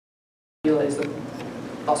Is the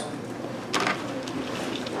last one.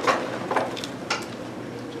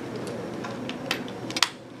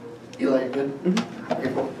 Eli, good? Mm-hmm.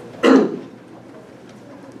 Okay, cool.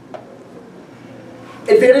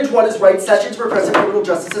 Advantage 1 is right. Sessions for oppressive criminal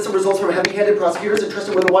justice system results from heavy-handed prosecutors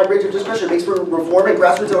entrusted with a wide range of discretion. Makes for reform and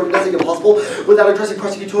grassroots organizing impossible without addressing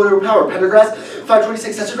prosecutorial power. Pendergrass,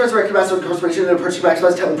 526 Sessions resurrected massive incarceration and approach to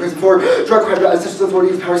maximize time in prison for drug crime. Sessions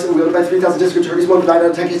authority use powers wielded by 3,000 district attorneys. 1 of 9 out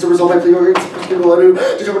of 10 cases result by plea agreements. Prosecutor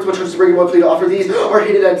Lanu determines what charges to bring in one plea to offer. These are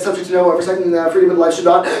hated and subject to no oversight, and freedom of life should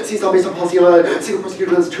not cease all based on policy of a single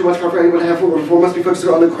prosecutor. That's too much power for anyone to have. Reform must be focused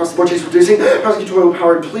on across-the-board case reducing prosecutorial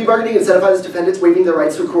power and plea bargaining. Incentivizes defendants waiving their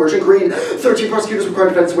rights through coercion. Green, 13 prosecutors require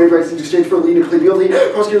defendants to waive rights in exchange for a lead and plead guilty.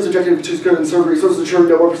 Prosecutors objected to secure and serve resources, ensuring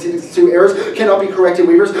no more proceedings to errors cannot be corrected.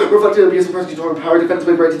 Waivers reflected abuse of prosecutorial power. Defendants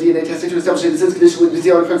waive right to DNA testing to establish innocence. Conditional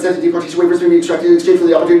leniency on consent and deportation. Waivers may be extracted in exchange for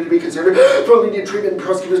the opportunity to be considered for lenient treatment.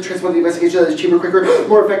 Prosecutors transform the investigation that is cheaper, quicker,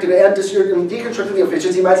 more effective, and deconstructing the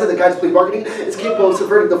efficiency mindset that guides plea bargaining is capable of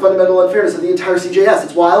subverting the fundamental unfairness of the entire CJS.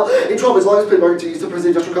 It's while in 12, as long as plea bargaining use the prison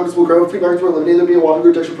industrial companies will grow. If plea bargains were eliminated, there would be a whopping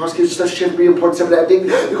reduction of prosecution. Such a shift would be important step in ending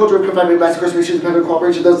the culture of confinement, mass incarceration, independent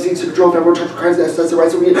cooperation. Those seeks to control federal charged crimes and exercise their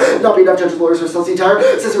rights would not be enough judges, lawyers, or cells. The entire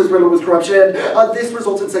system is riddled with corruption. This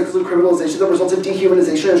results in cycles of criminalization that results in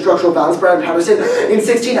dehumanization and structural violence. Brian Patterson, in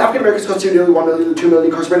 16, African Americans constitute nearly 1 million to 2 million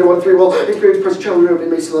incarcerated. 1 in 3 will experience prison children of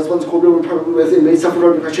inmates, less ones cold room with inmates suffer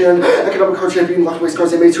from depression, economic hardship, being locked away,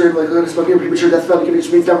 scars, inmates who are likelihood of smoking, premature death, felony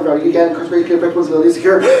conviction means never voting again, incarcerated can affect one's ability to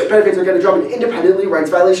secure benefits or get a job, and independently rights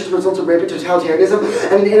violations results in rampant totalitarianism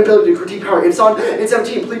and an inability to critique power. Ibson, in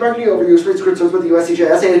 17, plea bargaining overuse raised concerns with the US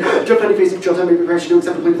CJS, and defending facing jail time may be pressured to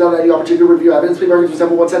accept a plea without any opportunity to review evidence. Plea bargains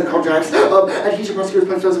resemble one-sided contracts of adhesion. Prosecutors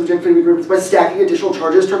punish those who reject plea agreements by stacking additional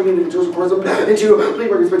charges, turning individuals and force them into plea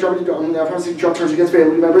bargains by dropping promising drop charges against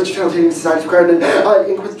family members, totalitarian societies required an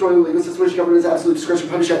inquisitorial legal system which government has absolute discretion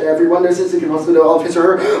to punish everyone. No citizen can possibly know all of his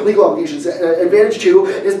or her legal obligations. Advantage 2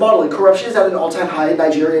 is modeling. Corruption is at an all-time high in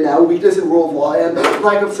Nigeria now. Weakness in rule of law and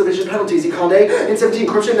lack of sufficient penalties. Ikonde, in 17,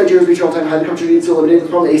 corruption in Nigeria is reaching all-time high. The country needs to eliminate the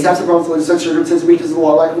problem ASAP. The problem is such circumstances, weakness in the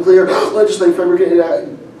law, lack of clear legislative framework,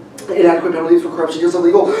 inadequate penalties for corruption, just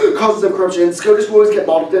illegal causes of corruption. Scottish laws get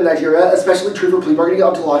modeled in Nigeria, especially true for plea bargaining.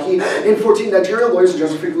 Up to Lockheed. In 14, Nigerian lawyers and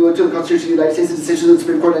judges frequently look to the Constitution of the United States and decisions of the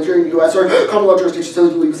Supreme Court of Nigeria and the U.S. or common law jurisdictions so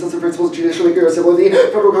that the legal sense of principles, judicial making, or civil. The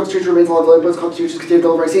federal Constitution remains law until both constitutions contain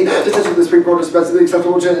Bill of Rights. Decisions of the Supreme Court are specifically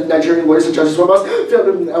acceptable to Nigerian lawyers and judges. One must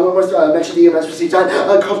mention the EMS procedure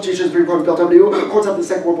that Constitution of the Supreme Court built up new. Courts of the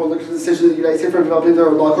Second World War looked at the decisions of the United States for developing their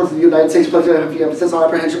own law. Courts of the United States placed a heavy emphasis on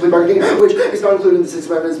apprehension plea bargaining, which is not included in the Sixth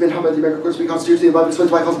Amendment. Has been held by the American courts to be constitutionally above.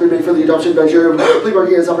 Explains why calls have been made for the adoption of Nigerian plea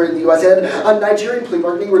bargaining as operated in the U.S. and Nigerian plea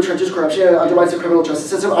bargaining retrenches corruption and undermines the criminal justice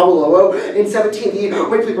system. Awolowo, in 17, the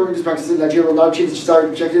way plea bargaining is practiced in Nigeria will not achieve the desired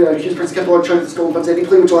objective. Accused person kept on charging the stolen funds. Any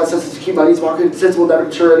plea which allows citizens to keep money is market since will never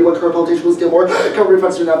deter anyone. Current politicians will steal more. Government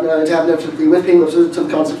funds to have enough to plea with. Paying lip service to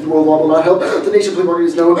the concept of the rule of law will not help. The nation plea bargaining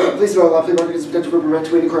is no. Police don't allow plea bargaining is potential for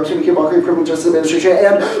perpetuating corruption, became mockery of criminal justice administration,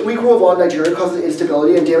 and weak rule of law in Nigeria causes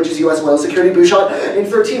instability and damages U.S. oil security. Bouchot, in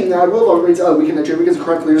 13, rule of law remains weak in Nigeria because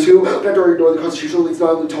corrupt leaders who bend or ignore the constitutional leads not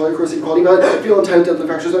only tolerate gross inequality but feel entitled to the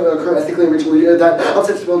factors that occur ethically and regionally that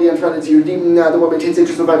upset stability and threatens unity. The one maintains the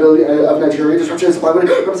interest and viability of Nigeria. Disruption and supply would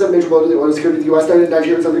represent a major blow to the oil security of the U.S.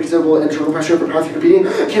 Nigeria is under considerable internal pressure for powerfully competing.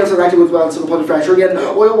 Canada are acting with violence and manufacturing, and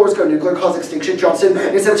oil wars go nuclear, cause extinction. Johnson,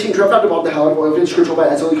 in 17, Trump found about the hell of oil fields controlled by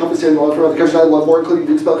Ezeli, confiscating oil from other countries that love war, including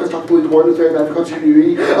Duke's Belkers, talked to the war was very bad for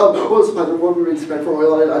continuity of oil supply. The war remains spent for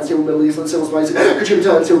oil and unstable Middle East and civil supplies contribute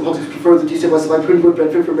to unstable politics for the destabilized supply. Putin would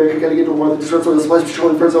benefit from America getting into a war that disrupts oil supplies,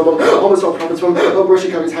 patrolling for example, almost all profits from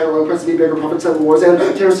Russian companies, higher oil prices, need bigger profits in wars, and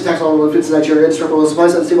terrorist attacks on oil fields in Nigeria, disrupt oil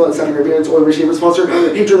supplies, unstable in Saudi Arabia, and its oil regime will sponsor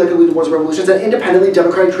hatred that could lead to wars and revolutions, and independently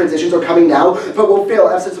democratic transitions are coming now, but will fail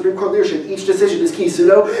absent Supreme Court leadership. Each decision is key.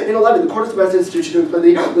 Pseudo, in 11, the court is the best institution to explain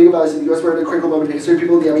the legal values in the U.S. We're in a critical moment in history.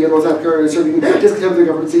 People in the Army and North Africa are serving discontent with the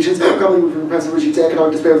government stations, probably with repressive regimes,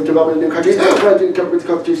 economic despair with development in new countries, government's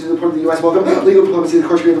constitution is important to the U.S. Welcome. Legal diplomacy, of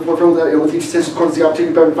course, should be at the forefront with each decision, court is the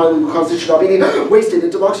opportunity to better define the legal constitution not being wasted.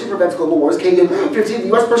 And democracy prevents global wars. Kagan, 15, the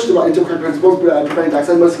U.S. pushes democratic principles, preventing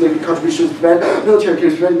backside, most significant contributions to prevent military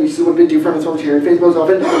coups, preventing issues would be due from its authoritarian faith, most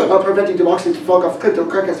often preventing democracy to fall off cliff.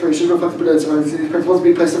 Democratic aspirations reflect the these principles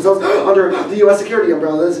being placed themselves under the U.S. security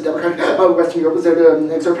umbrella. As a democratic Western Europe was there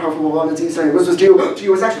to exert powerful on its eastern neighbors was due to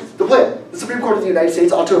U.S. actions. The plan. The Supreme Court of the United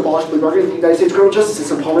States ought to abolish plea bargaining in the United States criminal justice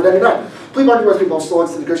system. Palmer 99. Plea bargaining must be involved so long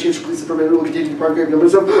as the negotiation police permitted will continue to deprive great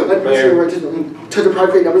numbers of to deprive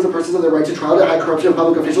great numbers of persons of their right to trial, to hide corruption of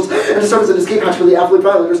public officials, and to serve as an escape hatch for the affluent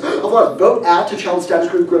violators of laws. Vote at to challenge status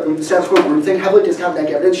quo groupthink, heavily discount neg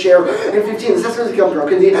evidence, share, and 15. The system has become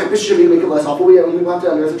broken. The mission should be to make it less awful. We will have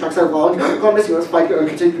to unearth the track side of law. Economists, U.S. fight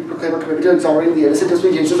continue to proclaim our commitment to exonerating the innocent.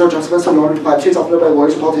 Disputations are justified in order to climate change, often by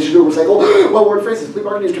lawyers and politicians who recycle well-worn phrases. Plea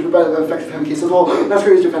bargaining is driven by the effective heavy cases of all, not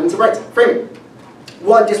creating defendants of rights. Framing.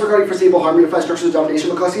 1. Disregarding foreseeable harm reunifies structures of domination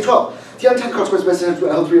with clause C12. The unintended consequence message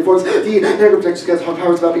helps reinforce the negative protections against harm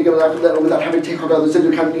powers without being able to act without having to take harm to others into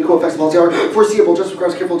account. Equal effects of policy are foreseeable. Just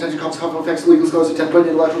requires careful attention to consequential effects of legal scholars of 10 point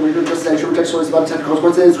intellectual rigor, just and protect stories about intended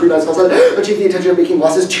consequences, scrutinize falsehood, achieve the intention of making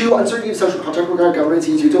losses. 2. Uncertainty of social contract regarding government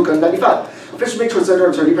seems util gun 95. Officials make choices under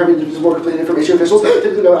uncertainty, primarily due to more complete information. Officials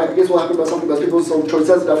typically know aggregates will happen about something most people's own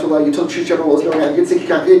choices enough to allow you to choose general rules, knowing aggregates, they can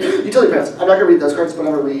calculate utility paths. I'm not going to read those cards, but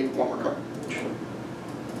I'm going to read one more card.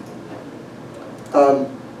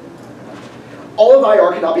 All of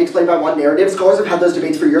IR cannot be explained by one narrative. Scholars have had those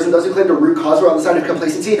debates for years, and those who claim the root cause are on the side of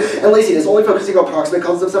complacency and laziness. Only focusing on proximate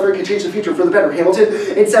causes of suffering can change the future for the better. Hamilton,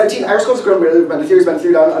 in 17, IR scholars have grown rid of meta theories, on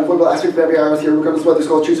an unavoidable aspect of every IR theory, regardless of whether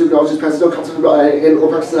scholars choose to acknowledge its presence. No concept of or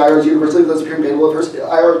practice in IR is universally those appearing capable of first.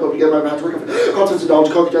 IR is put together by matchwork of concepts of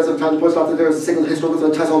knowledge, co-conjects of time to point out that there is a single historical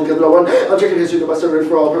test altogether. No one objective history that must serve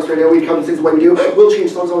for all purpose radio. We come to things the way we do will change.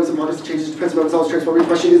 Songs always in progress. The changes depends on themselves. Transforming. The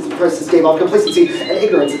question is the price to stave off complacency and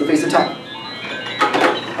ignorance in the face of time.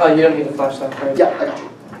 You don't need to flash that, right? Yeah, I got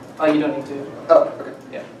you. You don't need to. Oh, okay.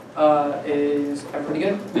 Yeah. Is everybody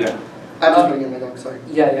good? Yeah. I'm just putting in my note, sorry.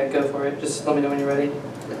 Yeah, go for it. Just let me know when you're ready.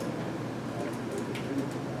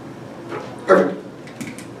 Perfect.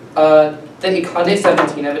 The Econde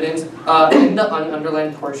 17 evidence, in the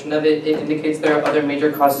underlined portion of it, it indicates there are other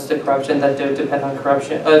major causes to corruption that don't depend on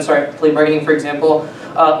corruption. Plea bargaining, for example,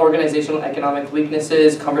 organizational economic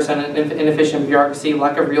weaknesses, cumbersome and inefficient bureaucracy,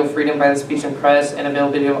 lack of real freedom by the speech and press, and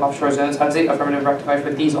availability of offshore zones. How does the affirmative rectify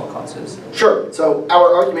for these all causes? Sure. So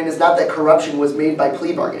our argument is not that corruption was made by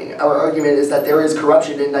plea bargaining. Our argument is that there is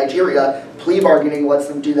corruption in Nigeria. Plea bargaining lets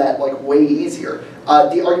them do that like way easier.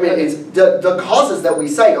 The argument is the causes that we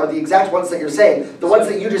cite are the exact ones that you're saying. The ones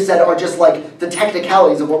that you just said are just like the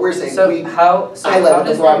technicalities of what we're saying. So how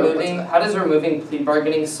does removing plea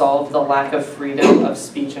bargaining solve the lack of freedom of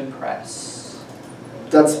speech and press?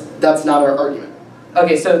 That's not our argument.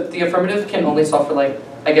 Okay, so the affirmative can only solve for like,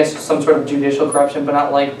 I guess, some sort of judicial corruption, but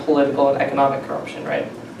not like political and economic corruption, right?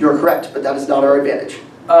 You're correct, but that is not our advantage.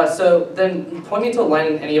 So then point me to a line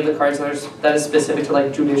in any of the cards that is specific to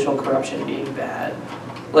like judicial corruption being bad.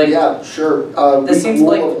 Like, yeah, sure. This seems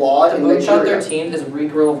like of law the in moonshot Nigeria. 13 is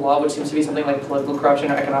weak rule of law, which seems to be something like political corruption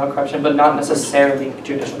or economic corruption, but not necessarily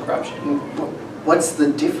judicial corruption. What's the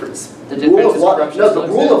difference? The difference is corruption. No, the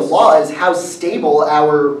rule of law is how stable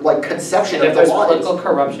our like conception And of the law is. if there's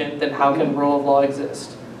political corruption, then how can rule of law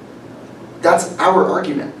exist? That's our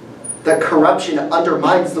argument. That corruption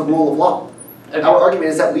undermines the rule of law. Okay. Our argument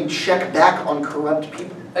is that we check back on corrupt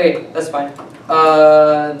people. Okay, that's fine.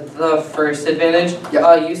 The first advantage,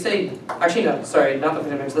 yeah. You say, actually no, sorry, not the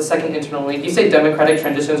first advantage, the second internal link. You say democratic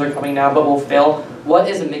transitions are coming now but will fail. What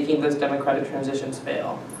is making those democratic transitions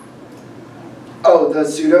fail? Oh, the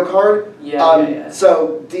pseudo card? Yeah.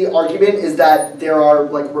 So the argument is that there are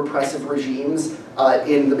like repressive regimes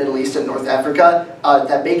in the Middle East and North Africa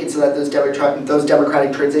that make it so that those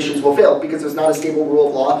democratic transitions will fail because there's not a stable rule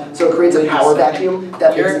of law. So it creates a power vacuum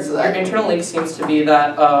that makes it so that... Your internal link seems to be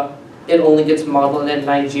that it only gets modeled in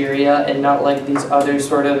Nigeria and not like these other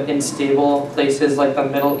sort of unstable places like the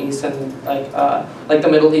Middle East and like the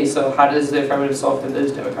Middle East. So how does the affirmative solve for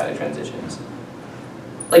those democratic transitions?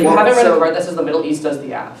 Like, you haven't read a card that says the Middle East does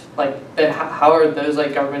the AF. Like, then how are those,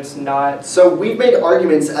 like, governments not... So we've made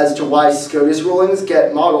arguments as to why SCOTUS rulings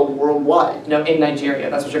get modeled worldwide. No, in Nigeria.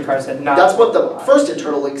 That's what your card said, not... That's what the first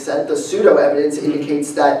internal link said. The pseudo-evidence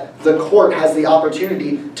indicates that the court has the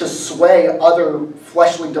opportunity to sway other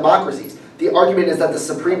fleshly democracies. The argument is that the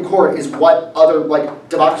Supreme Court is what other, like,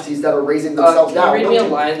 democracies that are raising themselves now. Can you read me a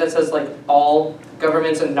line that says, like, all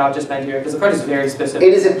governments and not just Nigeria? Because the card is very specific.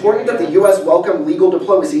 It is important that the U.S. welcome legal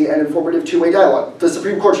diplomacy and informative two-way dialogue. The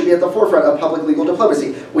Supreme Court should be at the forefront of public legal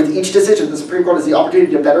diplomacy. With each decision, the Supreme Court has the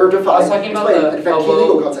opportunity to better define, explain, and defend key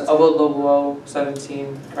legal concepts. Lobo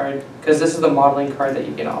 17 card, because this is the modeling card that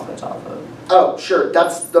you get offense off of. Oh, sure.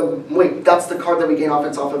 That's the card that we gain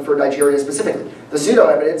offense off of for Nigeria specifically. The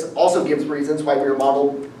pseudo-evidence also gives reasons why we were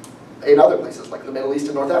modeled in other places, like the Middle East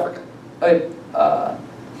and North Africa. Okay,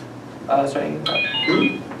 sorry.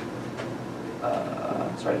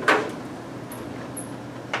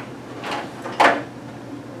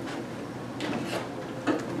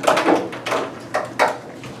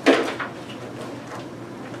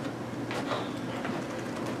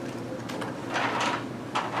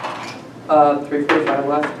 345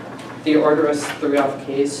 left. The order is 3 off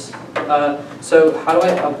case. So how do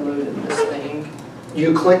I upload this thing?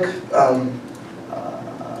 You click,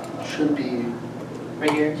 should be...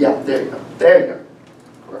 Right here? Yeah, there you go. There you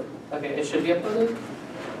go. Okay, it should be uploaded?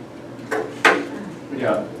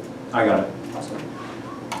 Yeah, I got it. Awesome.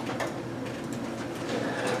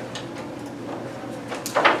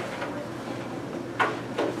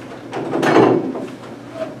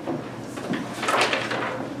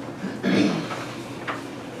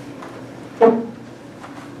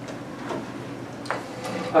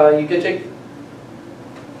 You good, Jake?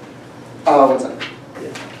 1 second.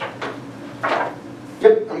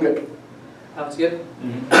 Yep, I'm good. Alex, good?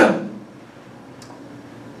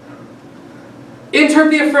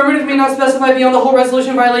 Interpret the affirmative may not specify beyond the whole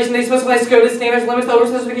resolution violation. They specify SCOTUS standards, limits, the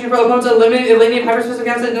over-specification for opponents, unlimited, limited,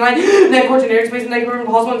 hyper-specific acts that deny, net court generic space, and negative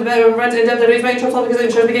impossible, and prevents in-depth debate by interrupt because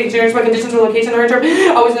it ensures the generic by conditions or location or interrupt.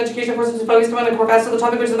 Always an education person is focused on the core facets of the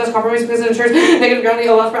topic, which is the best compromise because it ensures negative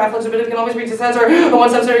grounding allows for flexibility, can always reach its or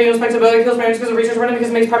one subset or respectability kills fairness because of research running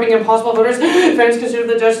because it makes prepping impossible. Voters, fairness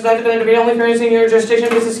considered the judge decided to debate only fairness in your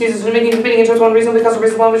jurisdiction because excuses for making competing interests one reasonably because of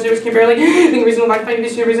reasonable which can barely being reasonable by finding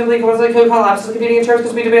to be reasonably cause like collapses of competing interests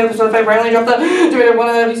because we debate the certified randomly drop the debate one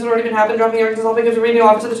piece had already been happened, dropping the arguments all because we read new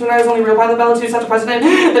office of the 2 hours only real pilot ballot 2 such a precedent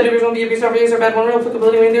that debate will be abused over use or bad 1 real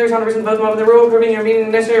applicability when there is not a reason to vote them over the rule proving your meaning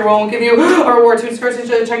necessary won't give you a reward 2 discouraging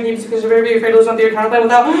checking you because you're very afraid to lose on the account plan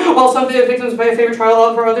without while some victims pay a favorite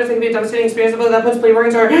trial for others they can be a devastating experience but that puts plea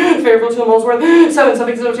bargains are favorable to the Molesworth 7 some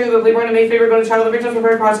victims to the plea bargain made favor going to trial the victims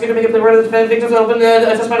prepared prosecutor to make a plea bargain to defend victims open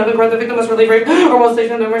a testimony of the court the victim must relieve rape or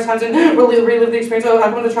molestation numerous times and relive the experience of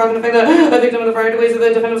outcome of the trial can affect the victim in the variety of ways that the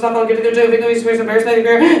defendant was not found guilty of the victim experience embarrassment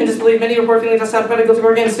and disbelief many report feeling justified by the guilty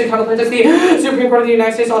against the counterplaintiffs the Supreme Court of the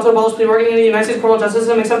United States also abolished plea bargaining in the United States criminal justice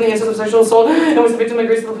system except in the instance of sexual assault in which the victim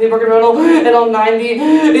agrees to the plea bargain rental and all 90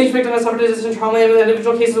 each victim has suffered resistant trauma in the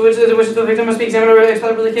individual cases which the victim must be examined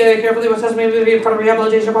expertly carefully with testimony to be part of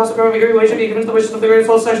rehabilitation process for evaluation be given to the wishes of the various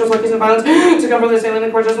assault sexual assault cases and violence to cover the assailant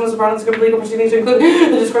and court judgments brought in scope of legal proceedings to include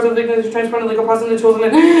the discourse of the victim to transport the legal process and the tools and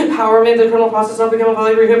empowerment the criminal process of become a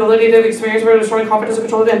rehabilitative experience for restoring confidence and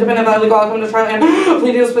control of the independent legal outcome of the trial and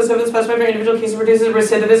pleading specified for individual cases reduces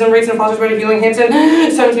recidivism rates and fosters better healing. Hansen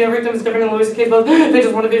 17 victims different in Lewis's case both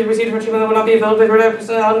victims one of these received for treatment that would not be available for a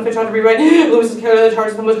person out of tried to rewrite Lewis's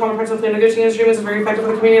charges the most common practice of plea negotiating treatments is very effective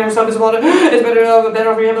for the community herself as well it's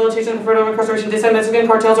better rehabilitation than further incarceration. Dissent Mexican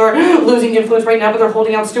cartels are losing influence right now but they're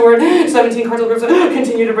holding out Stewart 17 cartel groups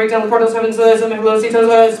continue to break down the cartels having some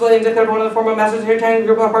Lositos splitting declared one of the former masters here trying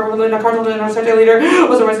group apart with the cartel and our sector leader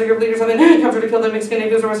was arrested group leader 7 captured to kill the Mexican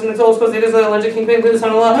natives arrested in the Old Coast Natives the alleged kingpin included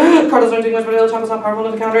son-in-law cartels aren't doing much but El Chapo's not powerful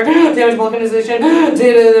enough to counter damage balkanization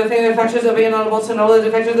did the factions of being on Bolsonaro the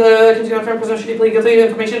defections continue after prison should be plead guilty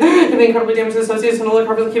information can be incredibly damaged to associates and all the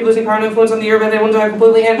cartels keep losing power and influence on the urban they won't die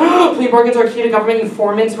completely and plea bargains are key to government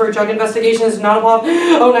informants for drug investigations not a pop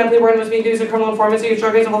 9 plea bargain was being used in criminal informants use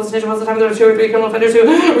drug involved in most of the time there are 2 or 3 criminal offenders who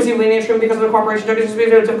receive lenient treatment because of the cooperation drug is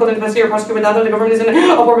difficult to investigate or prosecute without them the government isn't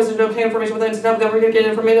a purpose to obtain information without instead of the government get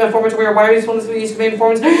information informants where why are these ones used to be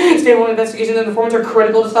informants stable investigations and informants are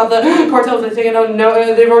critical to stop the cartels they've taken out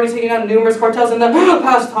they've already taken out numerous cartels in the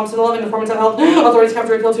past Thompson 11 informants have helped authorities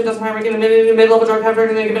capture and kill 2 dozen high-ranking mid-level drug traffickers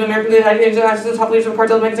and they've given American access to the top leaders of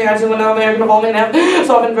cartels Mexican action when now American involvement have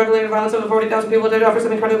so often drug-related violence of 40,000 people dead offers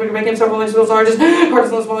something incredibly making several nations largest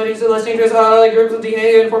cartels in the smaller agencies less dangerous groups of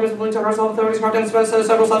DA informants linked to cartel authorities cartels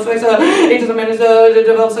several suspects agents of managed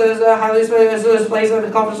develops highly displays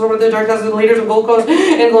of confidence over the dark houses of the leaders of Gold Coast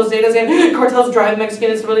and Los Zetas and cartels drive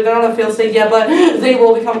Mexican instability they're not a fail state yet but they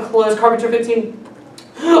will become close Carpenter 15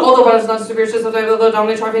 although violence is not superior to the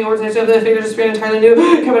dominant trafficking organization of the figures experience entirely new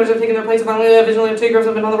competitors have taken their place violently vigilantly 2 groups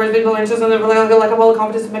have been on the rise vigilantly anxious and they're like a whole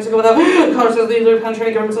competence in Mexico without Congress as leader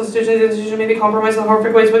penetrating government institutions the institution may be compromised in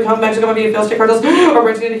horrific ways but Mexico might be a failed state cartels or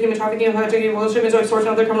branching into human trafficking and trafficking world shipments or extortion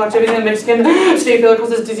of other criminal activities and Mexican state failure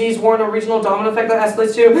causes disease war and a regional domino effect that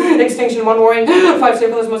escalates to extinction 1 warring 5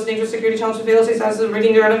 state failures most dangerous security challenge to fail state status is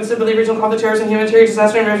reading their instability regional conflict terrorism humanitarian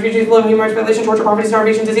disaster and refugees blow human rights violation torture poverty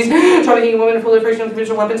starvation disease trafficking women proliferation of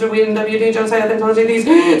conventional weapons or weed and genocide, ethnicity, these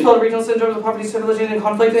 12 regional syndromes of poverty, civilization, and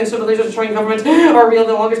conflict, and instability destroying governments are real.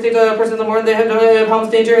 The longer state person, the more they have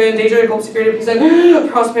problems, danger, global security, peace, and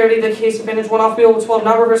prosperity. The case advantage 1 off wheel 12,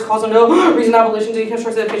 not reverse causal, no reason abolition to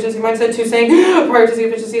deconstruct the efficiency mindset. 2 saying prioritizing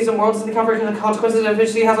efficiencies and morals and the comfort and the consequences that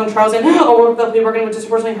efficiency has on trials and a world without plea bargaining which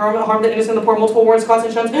disproportionately harm the innocent, the poor, multiple warrants, costs,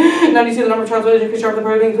 and shunts. 92 the number of trials with increased sharp the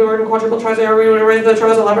prohibiting plea bargaining quadruple trials are raised the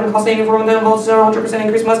trials elaborate and costly and inform that involves 100%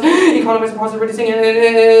 increase must economize and process reducing and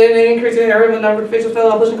increase in area of the number of convictions,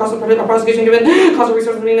 fail, abolition, cost of prosecution given, cost of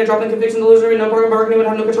resources meaning a drop in conviction, the loser, no bargaining would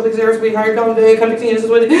have no control because errors would be higher, convicting instances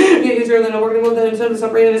would be easier than no bargaining would, then instead of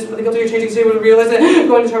separating this from the guilty or changing state would realize that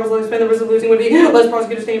going to trial was less expand, the risk of losing would be less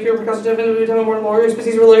prosecutors staying fewer because defendant would have more lawyer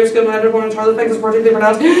species where lawyers skill matter more and trial effect is particularly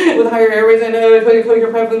pronounced with higher airways and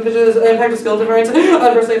quicker prep and pitches impact of skill difference,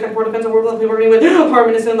 adversely affect poor defense and work plea bargaining with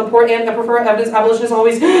harmonious in the poor and prefer evidence abolitionists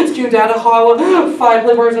always skew data how 5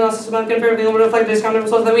 plea bargains and systematic and fair dealing would reflect discounted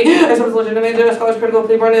results that we accept as legitimate scholars critical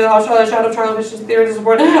plea bargaining shadow trial efficiency theory to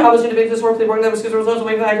support abolition debate this or plea bargaining that excuse results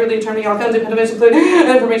away from accurately determining outcomes impediments include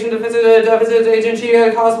information deficit agency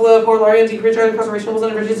cause poor lawyer and decrease incarceration levels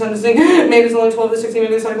and rigid sentencing maybe as only 12 to 16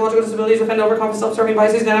 maybe psychological disabilities offend overconfidence self-serving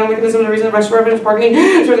biases dynamic mechanism the reason of extra reference bargaining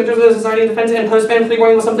to the society defense and post-ban plea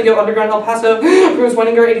bargaining was something go underground El Paso Bruce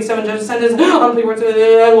Wenninger 87 judges sentenced on plea bargains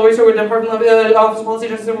lawyers who were department office policy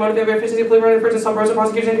justice and motive efficiency plea bargaining for some person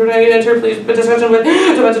prosecution enter pleas discussion with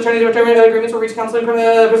defense attorney to determine agreements or reach counseling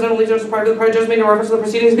president lead judges prior to the prior judge made no reference to the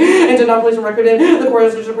proceedings and did not place a record in the court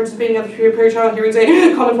as judges participating at the pre-trial hearings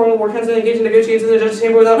a common form of war counsel and engaging negotiations in the judge's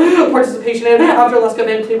chamber without participation in after Alaska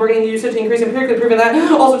ban plea bargaining usage increase empirically proven that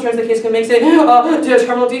also turns the case can makes it to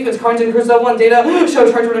terminal defense cards and Crusoe 1 data show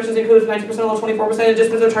charge reductions include 90% all 24% and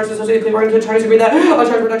dismissal of charges associated with plea bargaining to attorneys agree that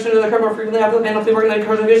charge reduction occur more frequently after the ban of plea bargaining than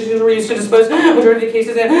charge negotiations were used to dispose majority of the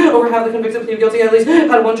cases and over half the convicted plead guilty at least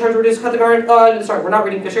had one charge reduced cut the card sorry we're not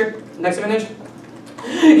reading Fisher next image.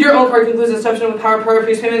 Your own card concludes exception with power, prior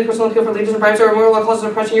payment, personal appeal for leaders and bribes or moral law clauses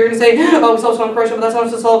of oppression. You're going to say, we solve some corruption, but that's not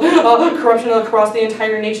to solve corruption across the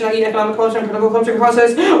entire nation, i.e. economic corruption and political corruption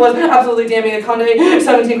process was absolutely damning. A Conde,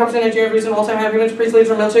 17 corruption in Nigeria, recent all-time high agreements, priests, leaders,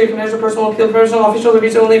 military commanders, personal appeal, professional officials, the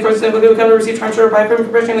reason only for example, who come to receive transfer by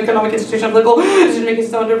progression in the economic institution of political decision-making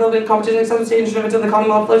system under development, competition, acceptance, state instruments of the common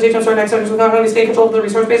monopolization of certain actors without having state control of the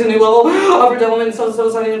resource base, a new level of development, civil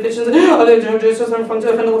society inhibitions, other judicial system from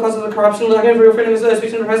fundamental causes of corruption, lack of real freedom of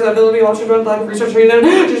speech and press, ability, option run, lack of research, freedom,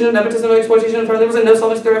 tradition, nepotism, exploitation, and there was no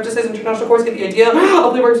settlements thereafter says international courts get the idea.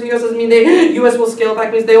 Plea bargains to the US doesn't mean the US will scale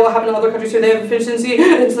back, means they will happen in other countries too. They have efficiency,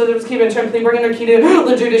 incentives, key to term plea bargaining, or key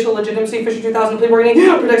to judicial legitimacy. Fisher 2000 plea bargaining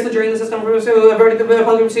protects the jury in the system, so a verdict of the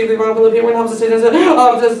public received the wrongful plea bargaining helps the citizens of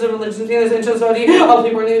justice and religion, the intentionality of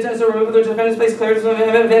plea bargaining tends to remove the defendant's place clear to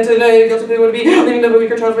event and guilty plea would be leaving the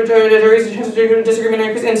weaker charge for juries and chances of disagreement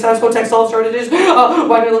increase and status quo text solve strategies.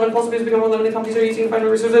 Wider limited possibilities become more limited. Companies are using to find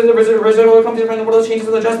resources, the companies around the world changes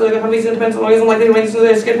of the just the companies independent long as unlikely to win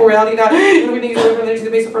to escape for reality now. Even we need to from the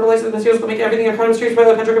base of fertilizer the materials but make everything a carbon streets by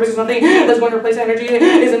the petrochemicals is nothing that's going to replace energy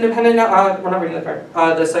is independent now. We're not reading the card.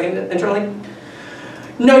 The second internally.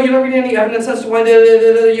 No, you don't read any evidence as to why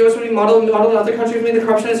the U.S. would be modeling other countries. Maybe the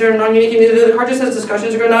corruption is there non-unique. The card just says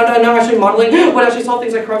discussions are going on, not actually modeling what actually solve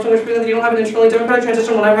things like corruption, which proves that you don't have an internally democratic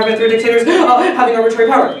transition when I'm having through dictators having arbitrary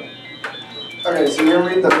power. Okay, so you're going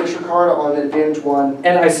to read the Fisher card on Advantage 1.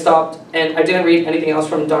 And I stopped, and I didn't read anything else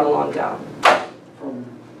from Donalon down. From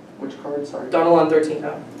which card, sorry? Donalon 13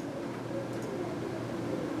 down.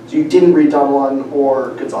 So you didn't read Donalon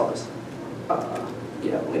or Gonzalez?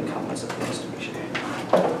 Yeah, let me count myself just to make sure.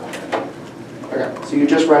 Okay, so you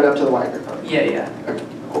just read up to the Wagner card? Yeah. Okay,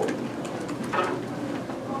 cool.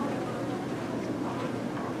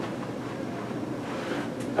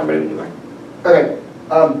 I'm ready when you are. Okay,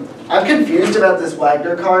 I'm confused about this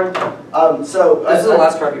Wagner card. This is the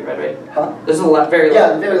last card you read, right? Huh? This is the very last.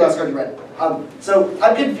 Yeah, the very last card you read. So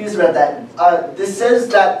I'm confused about that. This says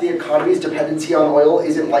that the economy's dependency on oil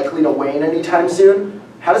isn't likely to wane anytime soon.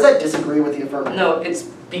 How does that disagree with the affirmative? No, it's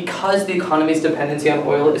because the economy's dependency on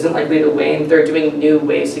oil isn't likely to wane. They're doing new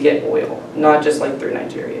ways to get oil, not just like through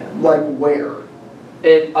Nigeria. Like where?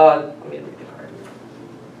 Let me read the card.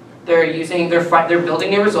 They're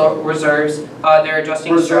building new reserves. They're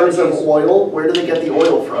adjusting reserves of strategies. oil. Where do they get the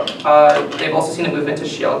oil from? They've also seen a movement to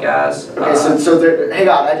shale gas. Okay, so they're, hang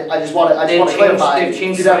on. I just want to clarify. They've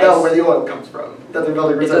changed. You don't know where the oil comes from. That they're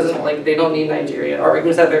building It reserves. doesn't like they don't need Nigeria. Our argument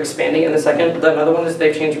is that they're expanding. And the second, another one is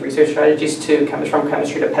they've changed research strategies to from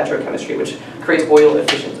chemistry to petrochemistry, which creates oil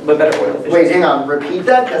efficiency, but better oil efficiency. Wait, hang on. Repeat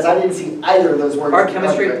that because I didn't see either of those words. Our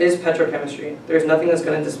chemistry is petrochemistry. There's nothing that's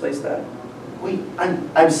going to displace that. Wait,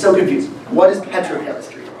 I'm so confused. What is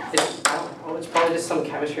petrochemistry? It's probably just some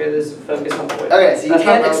chemistry that is focused on oil. Okay, so you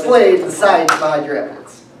can't explain the science behind your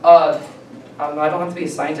evidence. I don't have to be a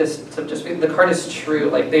scientist to just be, the card is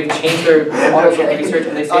true. Like they've changed their models of research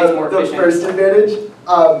and they say it's more efficient. The first advantage.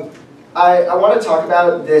 I want to talk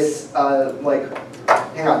about this.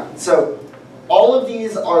 Hang on. So, all of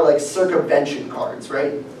these are like circumvention cards,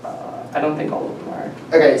 right? I don't think all of them are.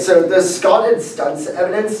 Okay, so the Scott and Stunts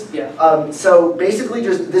evidence. Yeah. So basically,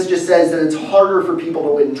 this just says that it's harder for people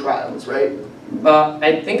to win trials, right?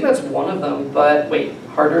 I think that's one of them, but wait,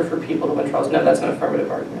 harder for people to win trials? No, that's an affirmative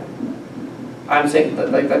argument. I'm saying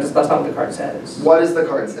that that's not what the card says. What does the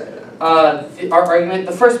card say? Our argument,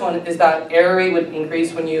 the first one, is that error rate would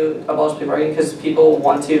increase when you abolish plea bargaining because people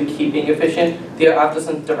want to keep being efficient. The app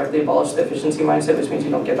doesn't directly abolish the efficiency mindset, which means you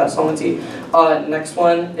don't get that solvency. Next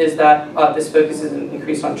one is that this focuses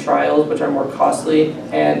increased on trials, which are more costly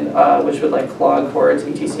and which would like clog courts,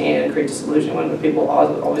 etc., and create disillusionment with people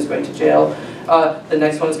always going to jail. The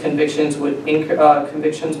next one is convictions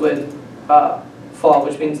would fall,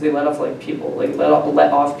 which means they let off like people, like let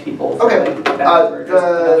off people. For, okay. Like, bad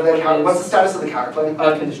murders. What's the status of the counterclaim?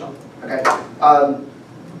 Conditional. Okay.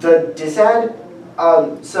 The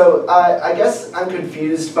disad. So I guess I'm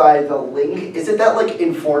confused by the link. Is it that like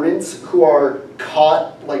informants who are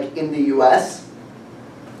caught like in the U.S.?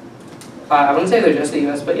 I wouldn't say they're just the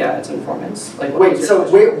U.S., but yeah, it's informants. Like, wait, so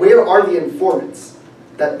where are the informants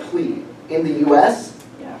that plead in the U.S.?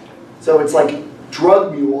 Yeah. So it's like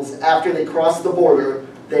drug mules, after they cross the border,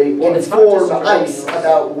 they inform ICE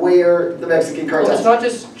about where the Mexican cartel. Well, it's not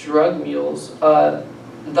just drug mules. The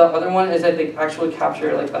other one is that they actually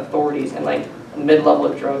capture like authorities and like mid-level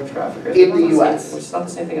drug traffickers. In the U.S. Which is not the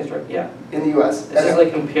same thing as drug. Yeah. In the U.S. This is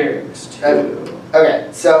like empirics too. Okay,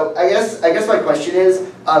 so I guess my question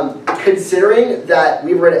is, considering that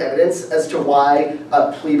we've read evidence as to why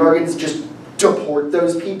plea bargains just deport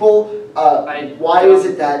those people. Why is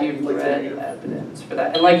it that you've read evidence for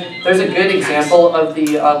that? And like, there's a good example of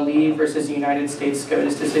the Lee versus United States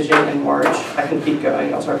SCOTUS decision in March. I can keep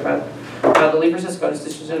going. I'll start with that. The Lee versus SCOTUS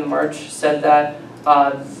decision in March said that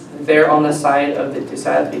they're on the side of the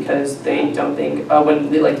disad because they don't think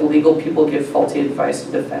when legal people give faulty advice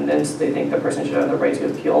to defendants, they think the person should have the right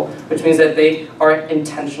to appeal, which means that they are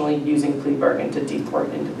intentionally using plea bargain to deport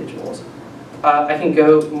individuals. I can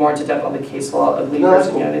go more into depth on the case law of Lee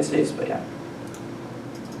versus United States, but yeah.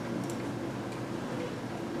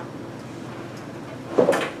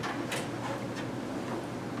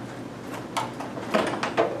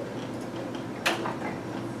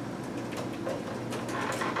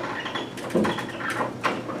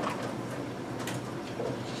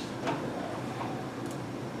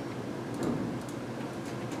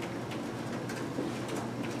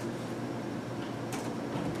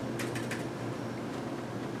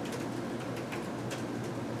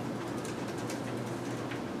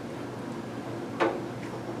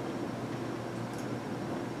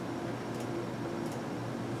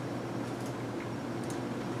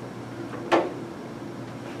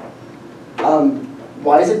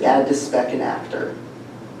 Why is it bad to spec an actor?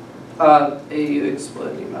 You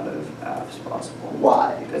explode the amount of apps possible.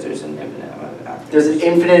 Why? Because there's an infinite amount of actors. There's an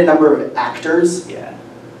infinite number of actors? Yeah.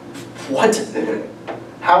 What?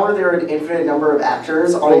 How are there an infinite number of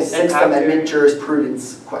actors on a Sixth Amendment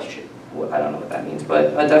jurisprudence question? Well, I don't know what that means, but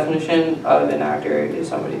a definition of an actor is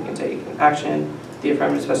somebody who can take an action. The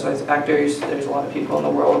affirmative specialized actors, there's a lot of people in the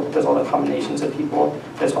world, there's a lot of combinations of people,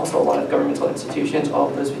 there's also a lot of governmental institutions, all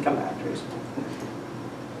of those become actors.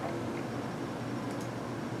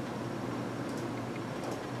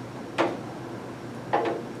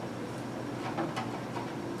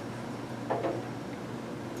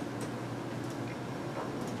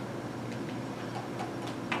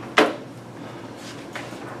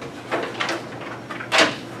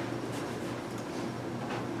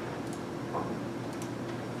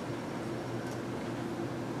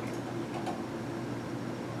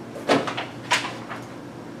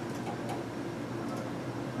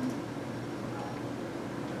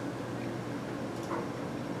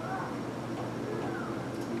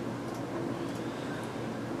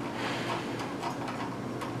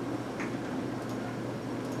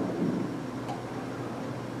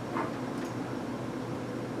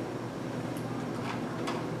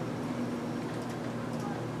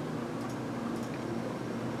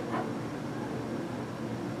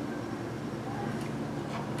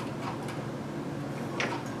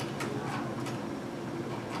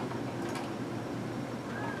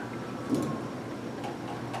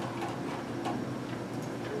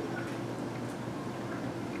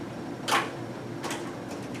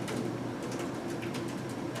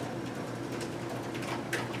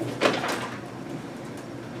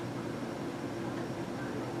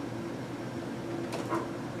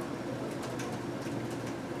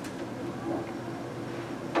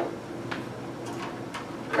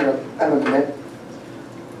 I have a minute.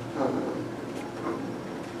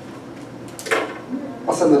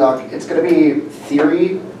 I'll send the doc. It's going to be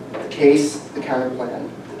theory, the case, the counter plan,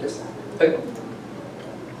 the dissent. Okay.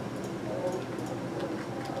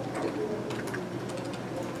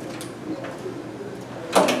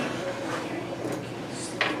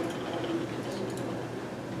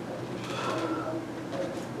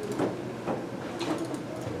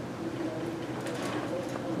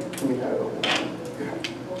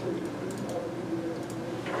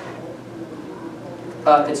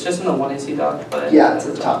 It's just in the 1AC doc, but... Yeah, it's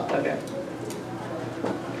at the top. Okay.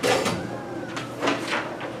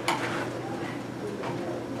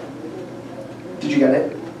 Did you get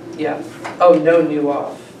it? Yeah. Oh, no new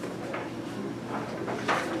off.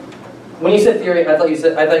 When you said theory, I thought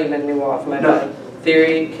you meant new off. My bad.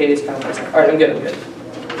 Theory, case, complex. All right, I'm good. I'm good.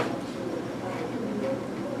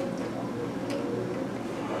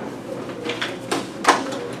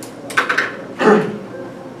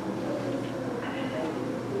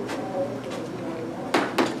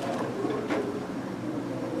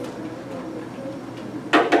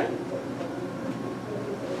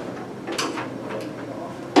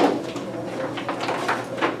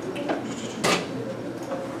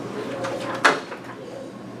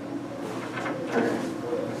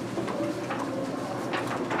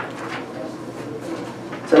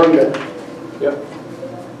 Is everyone good? Yep.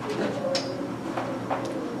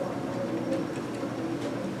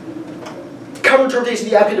 Counter-interpretation,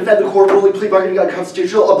 the applicant defend the court ruling plea bargaining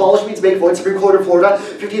unconstitutional. Abolish means make void. Supreme Court of Florida.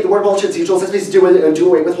 15. The word abolish is usual. Since means do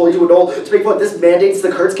away with, wholly to annul. To make void, this mandates the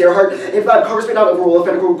Kurtz, Gerhardt. In fact, Congress may not overrule a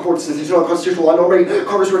federal court's decision on constitutional law. Normally,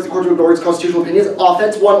 Congress directs the court to ignore its constitutional opinions.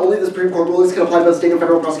 Offense 1. Only the Supreme Court rulings can apply to the state and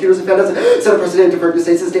federal prosecutors. If that doesn't set a precedent deferred to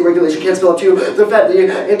states, the state regulation can't spill up to the Fed.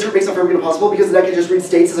 The inter makes affirmative impossible because then I can just read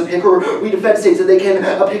states as a pick, or we defend states that they can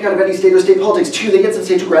pick out of any state or state politics. 2. They get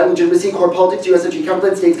substantial ground legitimacy. Court politics, USFG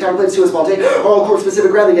counterplate, states counterplate, sua sponte, are all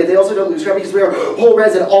court-specific ground. They also don't lose ground because we are whole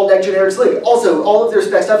res and all neg generic slick. Also, all of their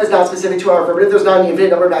spec stuff is not specific to our affirmative. There's not an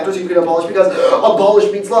infinite number of actors you can abolish because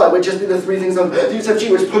abolish means law. It would just be the 3 things of the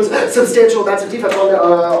USFG, which puts substantial amounts of defects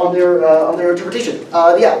on their interpretation.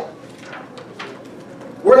 Yeah.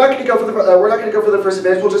 We're not going to go for the first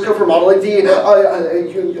advantage. We'll just go for modeling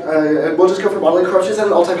we'll just go for modeling corruption is at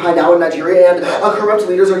an all-time high now in Nigeria, and corrupt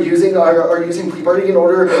leaders are using plea bargaining in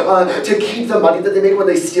order to keep the money that they make when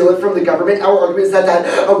they steal it from the government. Our argument is that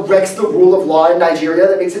wrecks the rule of law in Nigeria.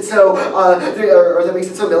 That makes it so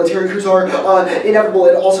military coups are inevitable.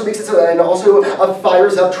 It also makes it so, and also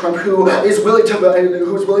fires up Trump, who is willing to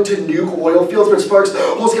nuke oil fields, which sparks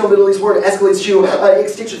whole-scale Middle East war and escalates to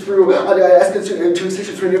extinction through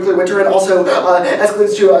nuclear winter, and also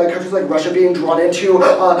escalates to countries like Russia being drawn into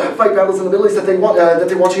fight battles in the Middle East that they want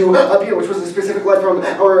to be in, which was a specific line from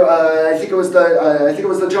our I think it was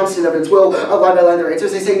the Johnston evidence. Will line by line their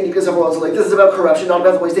answers. They say Nico's overall like this is about corruption, not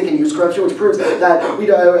about the ways they can use corruption, which proves that we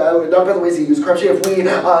not about the ways they use corruption. If we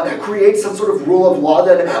create some sort of rule of law,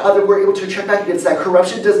 then we're able to check back against that.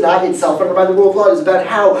 Corruption does not itself undermine the rule of law. It is about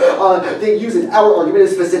how they use it. Our argument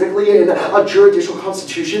is specifically in juridical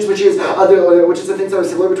constitutions, which is the things that are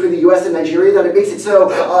similar between the U.S. and Nigeria, that it makes it so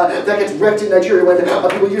that gets wrecked in Nigeria when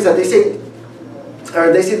people use that. They say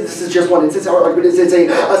that this is just one instance. Our argument is it's a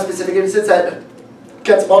specific instance that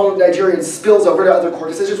gets modeled in Nigeria and spills over to other court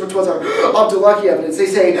decisions, which was our Abdullahi evidence. They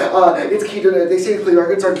say it's key to. They say plea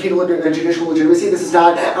bargains are key to judicial legitimacy. This is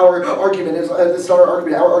not our argument. This is not our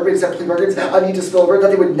argument. Our argument is that plea bargains need to spill over, that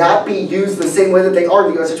they would not be used the same way that they are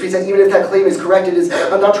in the U.S., which means that even if that claim is correct, it is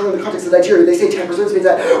not true in the context of Nigeria. They say 10 reserves means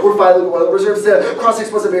that we're filing oil reserves. The cross-ex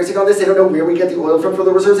was embarrassing on this. They don't know where we get the oil from for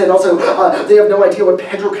the reserves, and also they have no idea what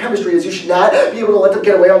petrochemistry is. You should not be able to let them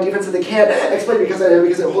get away on defense that they can't explain because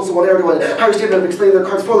it holds the one area to a higher standard of explaining their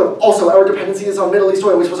cards for them. Also, our dependency is on Middle East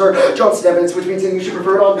oil, which was our Johnston evidence, which means that you should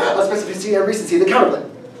prefer it on specificity and recency, the counterplay.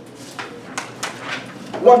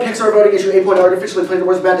 One Pixar voting issue 8.0 artificially played the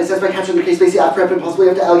words bad distance by capturing the case basically after and possibly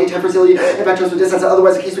have to allocate 10% and back to us with distance.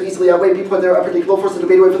 Otherwise, the case would easily outweigh B point. They're unpredictable, force the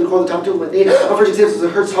debate away from the core of the top two litany. For example,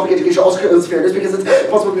 it hurts topic education also is fairness because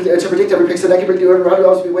it's possible to predict every Pixar that can bring you around. You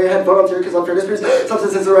always be way ahead. Vote on theory because unfairness proves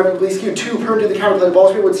substances are rapidly skewed. 2. Perm to the counterplay.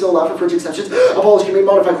 Abolishment would still allow for fringe exceptions. Abolish can be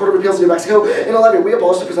modified. Court of Appeals in New Mexico. In 11, we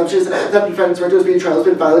abolished the presumptions that defendant's right to being trial has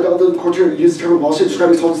been violated. Although the court used the term abolish to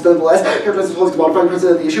describe his holdings nonetheless, characterizes holdings modifying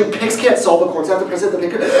precedent of the issue. Picks can't solve the courts out the precedent. The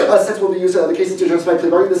pick sets will be used in other cases to justify plea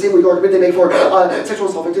bargaining. The same legal argument they make for sexual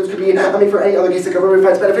assault victims could be made for any other case the government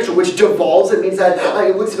finds beneficial, which devolves. It means that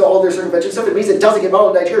it looks into all of their circumvention stuff. It means it doesn't get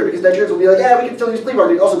modeled in Nigeria because Nigerians will be like, yeah, we can still use plea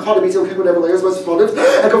bargaining. Also, condoms means they'll pick whatever layers most respondents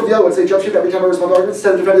and go for the other ones. They jump ship every time I respond to arguments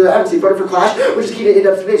instead of defending the advocacy. Voted for clash, which is key to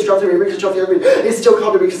in-depth debates. Drop the argument because drop the argument is still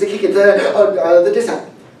condom because they can't get the dissent.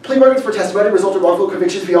 Plea bargains for testimony result in wrongful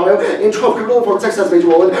convictions Viano. In 12, criminal informant sex has major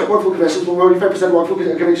role in wrongful convictions. 45% of wrongful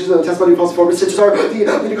convictions of testimony false informant stitches are the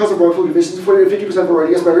leading cause of wrongful convictions. 40 to 50% for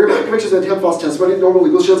writing as murder. Convictions of false testimony. Normal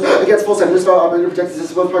legal shields against false evidence about operating to protect the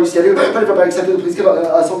system of party standing. But if by accepting the police can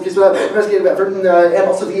assault the case without investigative effort. And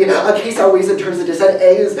also the case outweighs in terms of dissent.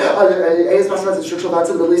 A is specifies instructional events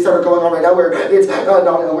in the Middle East that are going on right now where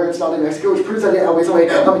it's not in Mexico, which proves that it outweighs on a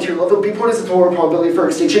material level. B point is the total probability for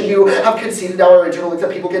extinction. You have conceded now our internal links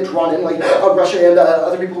that people get drawn in, like Russia and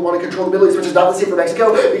other people who want to control the Middle East, which is not the same for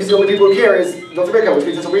Mexico, because the only people who care is North America, which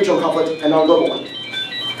means it's a regional conflict and not a global one.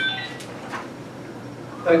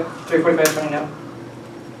 3:45 running now.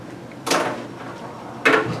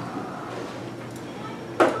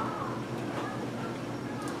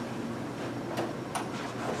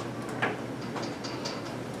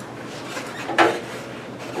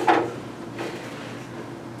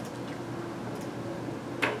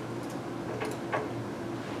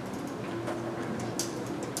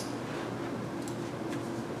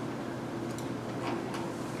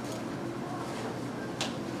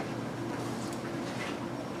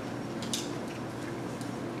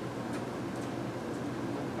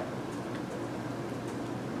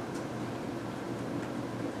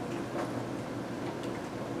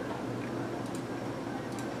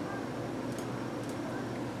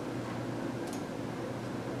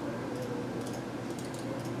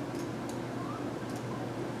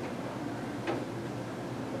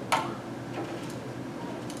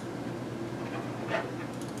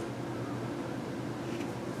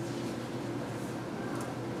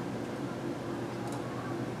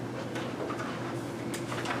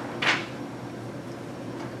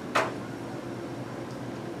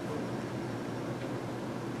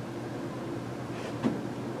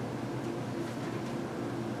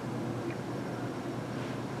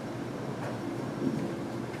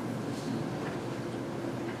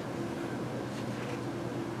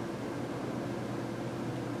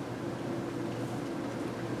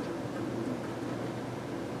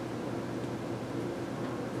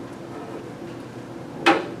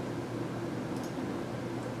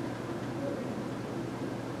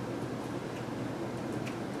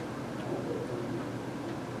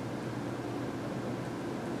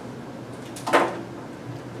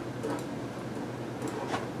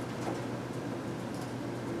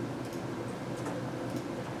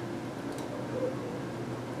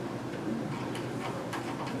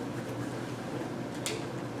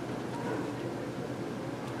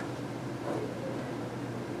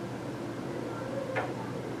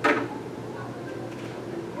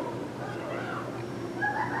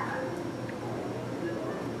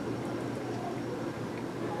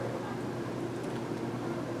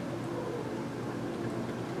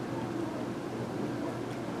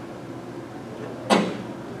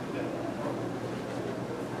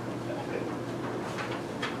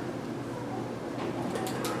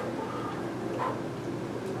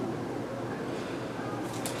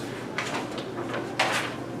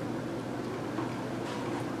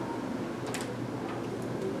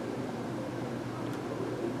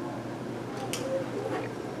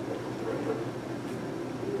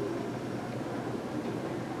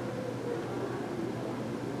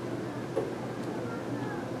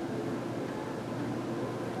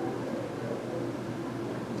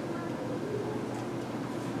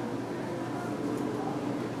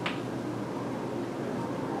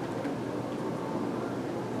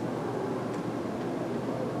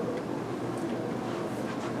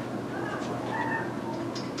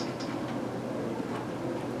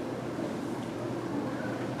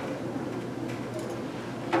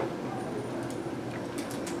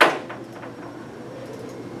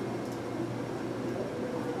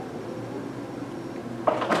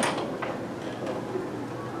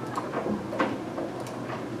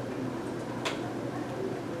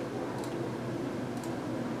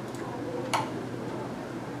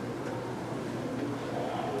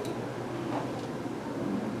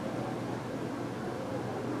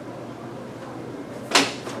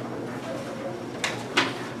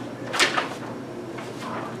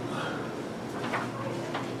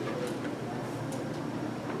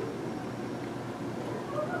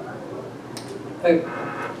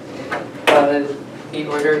 The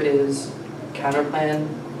order is counterplan,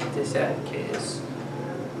 dissent case.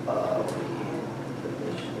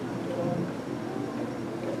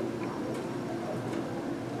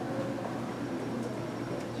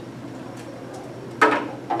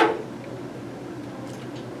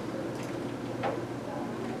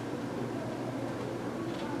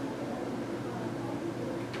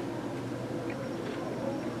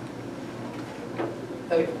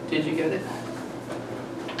 Okay, did you get it?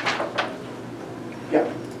 Yeah.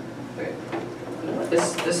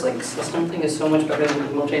 This like system thing is so much better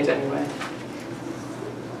than email chains anyway.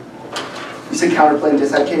 You said counterplay and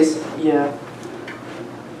dissent case? Yeah.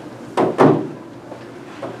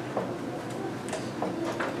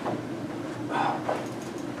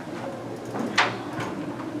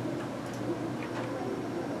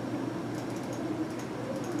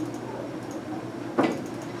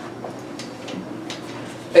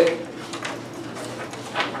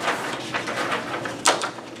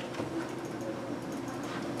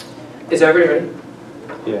 Is everybody ready?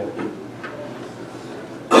 Yeah.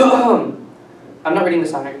 I'm not reading the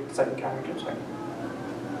second counter, I'm sorry.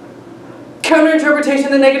 Counterinterpretation,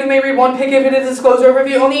 the negative may read one pick if it is a disclosure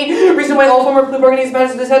overview. Only reason why all former plea bargaining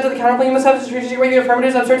matters is head to the counterplay. You must have to strategic rate the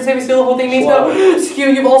affirmatives. I'm sorry to say we steal the whole thing means no skew.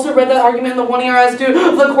 You've also read that argument in the 1 ER as to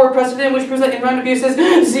the court precedent, which proves that in-round abuse is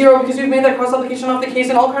 0 because you've made that cross-application off the case,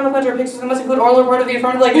 and all counterclaims or pictures that must include all or part of the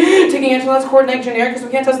affirmative, like taking action that's court neg generic, because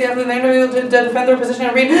we can't test the after the able to defend their position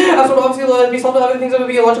and read. As would obviously be solved to other things that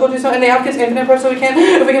would be illogical to do so, and the applicant's infinite prep, so we can't,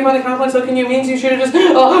 if we can find the counterclaim, so can you means you should have just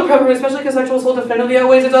prep, especially because sexual assault definitively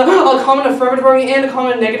outweighs it's a common affirmative argument and a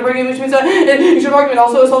common negative argument, which means that you should argument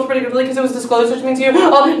also assaults predictably because it was disclosed, which means you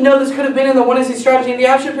know this could have been in the 1AC strategy, and the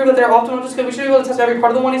app should prove that they're optimal just because we should be able to test every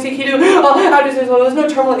part of the 1AC key to there's no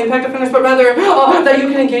terminal impact of finish, but rather that you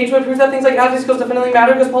can engage with proves that things like advocacy skills definitely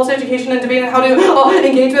matter because policy education and debate and how to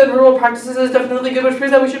engage with rural practices is definitely good, which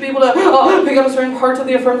proves that we should be able to pick up certain parts of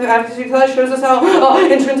the affirmative advocacy because that shows us how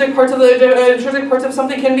intrinsic parts of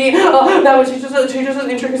something can be that which teaches us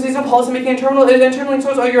intricacies of policy making internally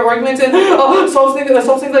towards all your arguments and solves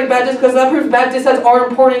things like bad dis because that proves bad dissets are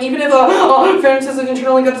important even if fairness is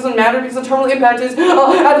internally that doesn't matter because the terminal impact is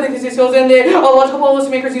advocacy skills and the logical policy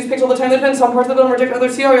makers use picks all the time that depend some parts of the bill and reject other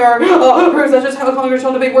CRR proves that's just how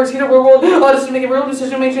congressional debate works. Heated world decision making real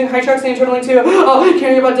decision making high tracks internally to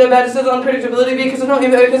caring about bad dissets unpredictability because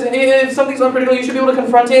if something's unpredictable you should be able to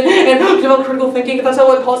confront it and develop critical thinking. That's how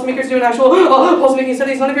what policymakers do in actual policymaking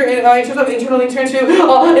studies. None of your answers have internally turned to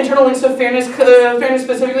internal links to fairness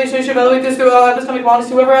specifically, so you should evaluate this to epistemic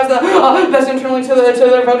modesty. Whoever has the best internal link to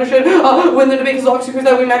their voter should win the debate because obviously proves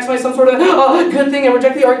that we maximize some sort of good thing and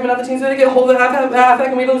reject the argument of the teams that get hold of the half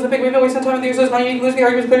and we lose the pick. We've been wasting time with the users. Now you can lose the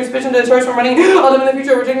argument's clear suspicion to deter us from running them in the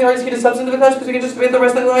future. Rejecting the arguments key to substantive class because we can just debate the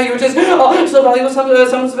rest of the value, which is still valuable. Some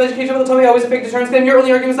of education will tell me always a fake deterrence. Then your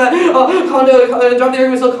only arguments that drop the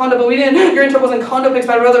argument still condo, but we didn't. Your intro wasn't condo picks,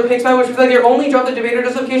 but rather picks, which was like your only drop the debater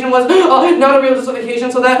justification was not a real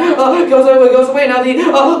justification. So that goes away. Now the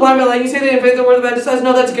line by line, you say they invade the word of bad decides.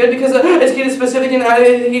 No, that's good because it's key to specific and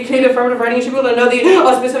key to affirmative writing. You should be able to know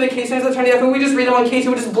the specific case names that's trying to. If we just read them on case,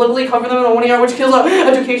 we would just blithely cover them in a 1 ER, which kills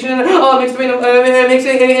education and makes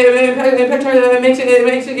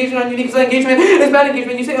engagement on unique because engagement is bad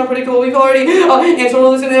engagement. You say unpredictable. We've already answered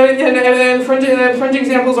all this and fringe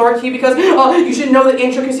examples are key because you should know the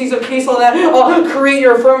intricacies of case law that create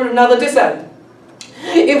your affirmative. Now the dissent.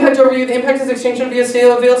 Impact overview. The impact is extinction via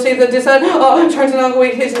veil state. The dissent turns an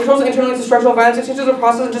ongoing case controls internally to structural violence. It teaches a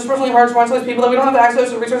process and disproportionately hard to marginalize people that we don't have access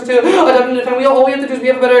to resources to adapt and defend. All we have to do is we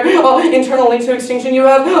have a better internal link to extinction. You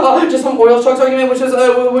have just some oil shocks argument, which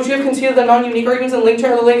you have conceded the non-unique arguments and links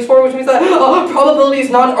for, which means that probability is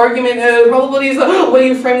non-argument. Probability is the way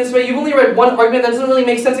you frame this way. You've only read one argument that doesn't really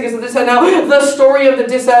make sense against the dissent. Now the story of the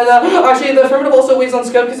dissent. Actually, the affirmative also weighs on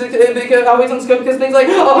scope because things like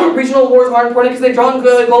regional wars are important because they draw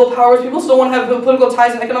global powers. People still want to have political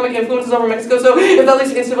ties and economic influences over Mexico, so if that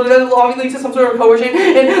leads to instability, that will obviously lead to some sort of coercion.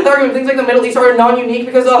 And the argument, things like the Middle East are non-unique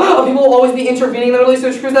because people will always be intervening in the Middle East,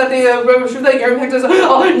 which proves that your impact is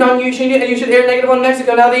non-unique and you should air negative on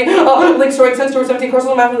Mexico. Now the link strike since 17 courses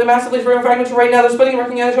massively for fragments right now. They're splitting,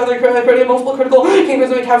 working at each other, creating multiple critical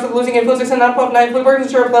kingdoms and capture the losing influence, extend non-pop night, flip workers,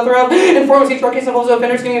 ensure a plethora of informants. Each case involves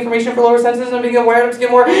offenders getting information for lower sentences and being wired up to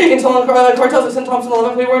get more intel on cartels. At St. Thompson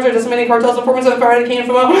 11 plea warrants are decimating cartels. Informants have fired Kane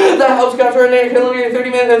from that helps capture a kilometer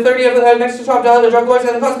 30 of the Mexican top drug lords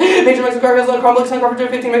and the cost. Major Mexican cartels on complex and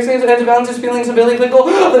corporate 15 Mexicans and to balance his feelings and ability political.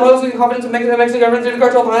 The most confidence of Mexican government through the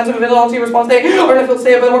cartel violence and vigilante response state or in a field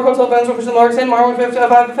state, but the more cartel violence which is in large extent, Marwan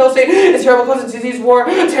 5 failed state is terrible cause of disease, war,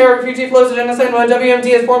 terror, refugee flows, genocide, and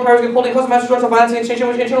WMD as foreign powers holding cause of mass destruction, violence, and extinction,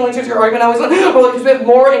 which internal links to your argument always because we have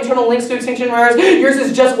more internal links to extinction, whereas yours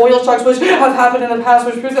is just oil shocks which have happened in the past,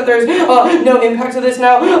 which proves that there's no impact to this.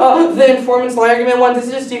 Now the informant's lie argument, 49.1, this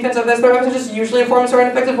is just defense of this. Their efforts are just usually informants are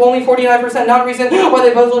ineffective, only 49% not reason why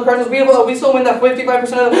they both look corrections. We still win that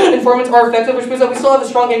 55% of informants are effective, which means that we still have a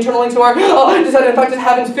strong internal link to our decided. In fact, it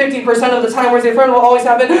happens 50% of the time, whereas the affirmative will always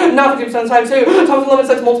happen, not 50% of the time too. Thompson Lemon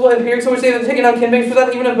cites multiple empirics in which they have taken down Kinbings for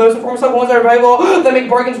that even if most informants have ones that are valuable, that make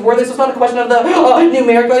bargains worth it. So it's not a question of the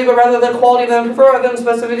numeric value, but rather the quality of them, prefer them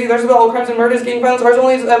specificity. There's about all crimes and murders, gang violence. Ours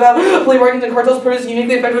only is about plea bargains and cartels produce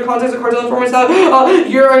uniquely effective context of cartel informants. Now,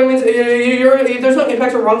 your arguments, there's no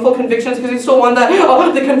impact of wrongful convictions because you still want that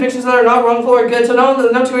the convictions that are not wrongful are good. So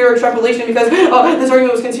no two-year extrapolation because this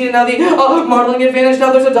argument was conceded. Now the modeling advantage.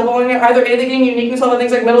 Now there's a double one here. Either A, they gain uniqueness on the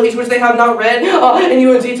things like Middle East, which they have not read, and you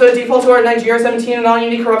would default to our Nigeria 17 and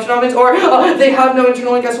non-unique corruption arguments, or they have no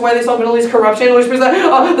internal link as to why they saw Middle East corruption, which means that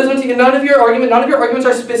none of your arguments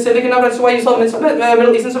are specific enough as to why you saw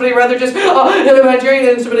Middle East instability, rather just Nigerian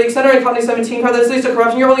instability, etc. In Company 17, part that leads to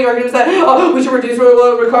corruption. Your only argument is that we should reduce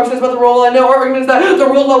corruption is about the rule, and no, our argument is that the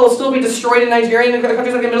rule of law will still be destroyed in Nigeria and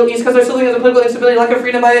countries like the Middle East because they're still living as a political instability, lack of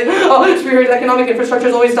freedom by superior economic infrastructure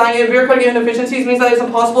is always dying, and bureaucratic inefficiencies means that it's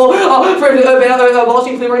impossible for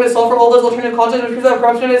abolishing plea bargaining to solve for all those alternative causes, which means that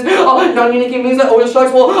corruption is non-unique. It means that oil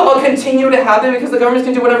shocks will continue to happen because the governments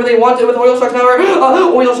can do whatever they want with oil shocks. Now,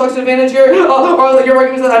 oil shocks advantage here, or your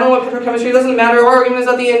argument is that I don't know what petrochemistry, doesn't matter. Our argument is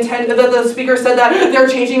that the speaker said that they're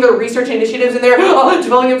changing their research initiatives and they're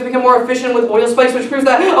developing them to become more efficient with oil spikes, which proves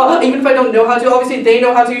that even if I don't know how to, obviously they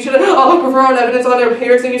know how to. You should prefer on evidence on their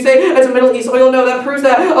papers, and you say it's a Middle East oil. No, that proves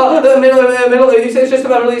that the Middle East, you say it's just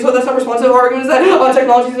about Middle East. So that's not responsive. Our argument is that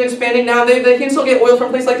technology is expanding now. They can still get oil from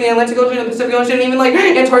places like the Atlantic Ocean and the Pacific Ocean, and even like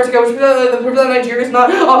Antarctica, which proves that Nigeria is not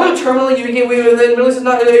terminally unique. The Middle East is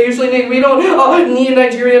not usually unique. We don't need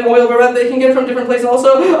Nigerian oil, but rather they can get it from different places.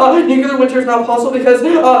 Also, nuclear winter is not possible because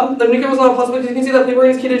the nuclear was not possible because you can see that plea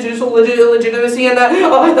bargaining is key to judicial legitimacy, and that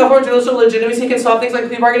for judicial legitimacy can stop things like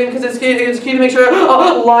plea bargaining because it's key to make sure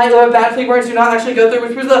bad plea bargains do not actually go through,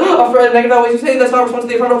 which proves that for negative ways you say that's not responsible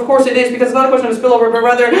to the affirmative. Of course it is, because it's not a question of spillover, but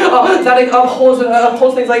rather that it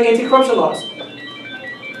upholds things like anti-corruption laws.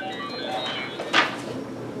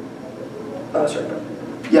 Sorry.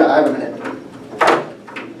 Yeah, I have a minute.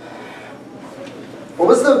 What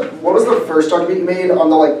was the first argument you made on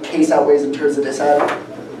the case outweighs in terms of dissent?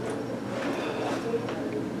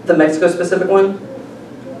 The Mexico specific one?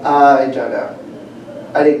 I don't know.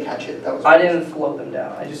 I didn't catch it. That was I didn't float them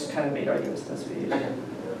down. I just kind of made arguments in this video.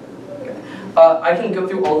 Okay. I can go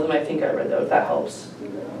through all of them. I think I read though, if that helps.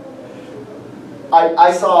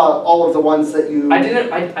 I saw all of the ones that you. I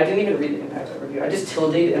didn't even read the impact overview. I just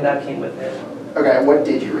tilted and that came with it. Okay. What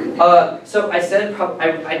did you read? So I said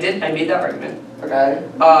I made that argument. Okay.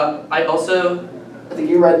 I also. I think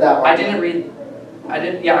you read that one. I didn't read.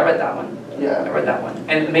 Yeah, I read that one. Yeah. I read that one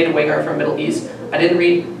and made a Wagar from Middle East. I didn't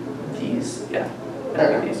read these. Yeah. I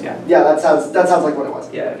didn't read these. Yeah. Yeah, that sounds like what it was.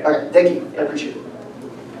 Yeah. Okay. Okay. Thank you. I appreciate it.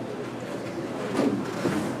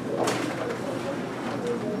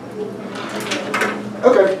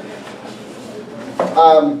 Okay.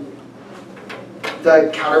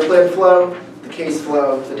 The counterplan flow, the case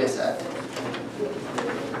flow, the dissent.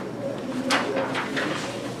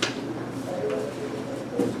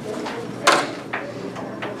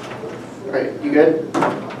 Alright, you good?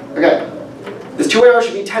 Okay. This 2 arrow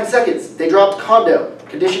should be 10 seconds. They dropped condo.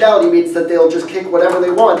 Conditionality means that they'll just kick whatever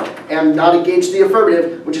they want and not engage the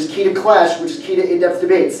affirmative, which is key to clash, which is key to in-depth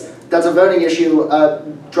debates. That's a voting issue.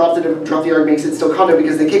 Drop the argument makes it still condo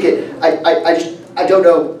because they kick it. I don't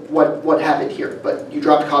know what happened here, but you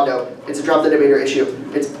dropped condo. It's a drop the debater issue.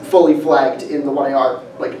 It's fully flagged in the 1AR.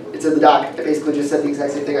 Like, it's in the doc. I basically just said the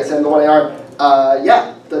exact same thing I said in the 1AR.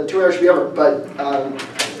 Yeah, the 2 AR should be over, but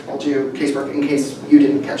I'll do casework in case you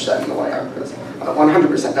didn't catch that in the 1AR, because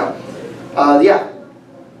 100% no. Yeah.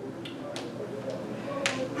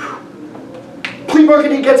 Plea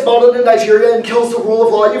bargaining gets modeled in Nigeria and kills the rule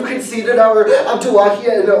of law. You've conceded our Abdullahi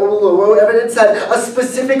and Ololowo evidence that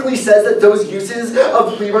specifically says that those uses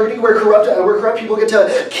of plea bargaining where corrupt people get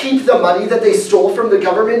to keep the money that they stole from the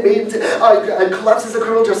government means collapses the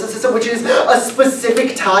criminal justice system, which is a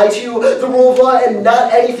specific tie to the rule of law and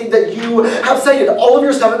not anything that you have cited. All of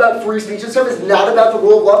your stuff about free speech and stuff is not about the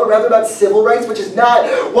rule of law, but rather about civil rights, which is not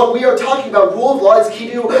what we are talking about. Rule of law is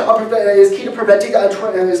key to preventing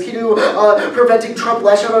Trump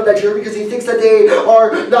lash out on Nigeria because he thinks that they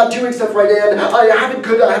are not doing stuff right, and having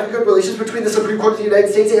good relations between the Supreme Court of the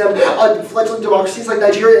United States and fledgling democracies like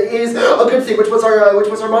Nigeria is a good thing, which was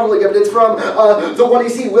our modeling evidence from the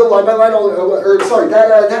 1AC will line by line,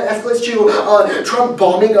 that escalates to Trump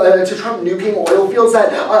bombing, to Trump nuking oil fields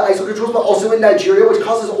that ISIL controls, but also in Nigeria, which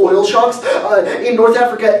causes oil shocks in North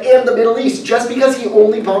Africa and the Middle East. Just because he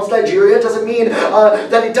only bombs Nigeria doesn't mean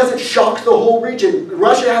that it doesn't shock the whole region.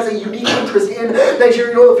 Russia has a unique interest in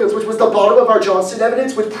Nigerian oil fields, which was the bottom of our Johnston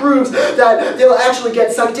evidence, which proves that they'll actually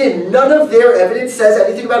get sucked in. None of their evidence says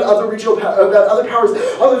anything about other powers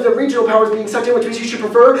other than regional powers being sucked in, which means you should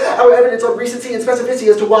prefer our evidence on recency and specificity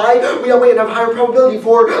as to why we outweigh and have higher probability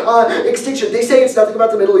for extinction. They say it's nothing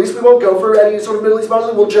about the Middle East. We won't go for any sort of Middle East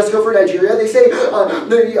modeling. We'll just go for Nigeria. They say on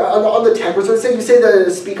the 10%, you say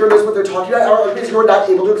the speaker knows what they're talking about. Our arguments, you're not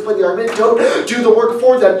able to explain the argument. Don't do the work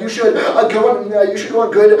for them. You should go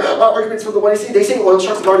on good arguments from the 1AC. They say oil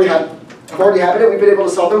shocks have already happened, and we've been able to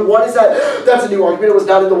solve them. One is that that's a new argument. It was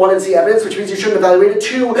not in the 1NC evidence, which means you shouldn't evaluate it.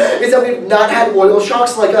 Two is that we've not had oil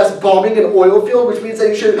shocks like us bombing an oil field, which means that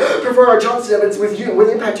you should prefer our Johnston evidence with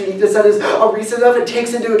impact uniqueness that is recent enough and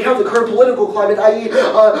takes into account the current political climate, i.e.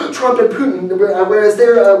 Trump and Putin, whereas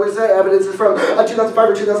their evidence is from 2005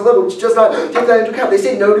 or 2011, which does not take that into account. They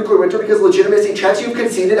say no nuclear winter because legitimacy checks. You've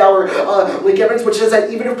conceded our link evidence, which says that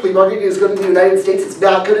even if plea bargaining is good in the United States, it's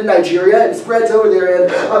not good in Nigeria and spreads over there,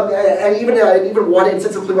 and even one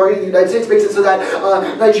instance of plea bargaining in the United States makes it so that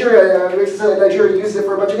Nigeria uses it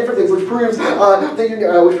for a bunch of different things, which proves that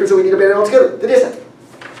we need to ban it altogether. The dissent.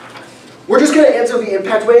 We're just going to answer the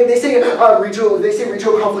impact way. They say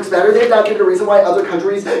regional conflicts matter. They've not given a reason why other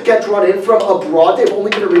countries get drawn in from abroad. They've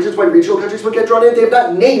only given reasons why regional countries would get drawn in. They've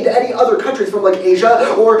not named any other countries from like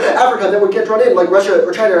Asia or Africa that would get drawn in, like Russia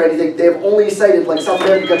or China or anything. They've only cited like South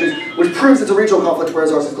American countries, which proves it's a regional conflict,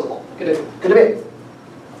 whereas ours is global. Good debate.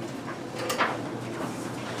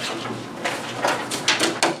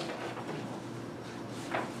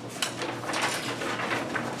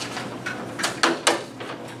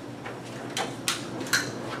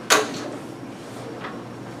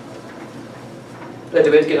 Do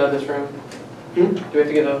we have to get out of this room? Do we have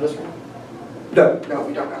to get out of this room? No,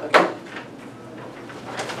 we don't have it.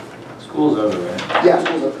 School's over, right? Yeah,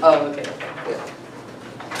 school's over. Oh, okay. Yeah.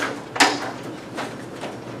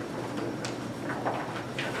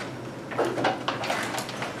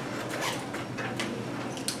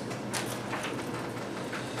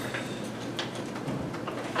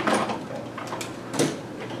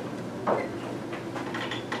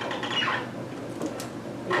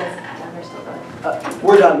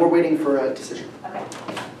 We're done. We're waiting for a decision. Okay.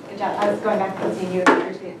 Good job. I was going back and seeing you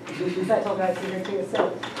here too. Because I told you I'd see you too. So.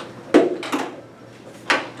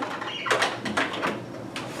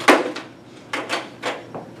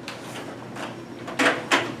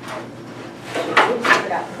 Oops, I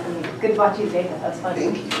forgot. Good to watch you, David. That's fun.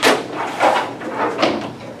 Thank you.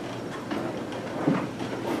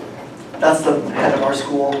 That's the head of our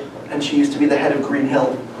school, and she used to be the head of Green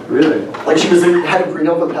Hill. Really? Like she was the head of Green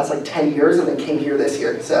Hill for the past like 10 years and then came here this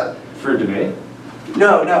year, so. For debate?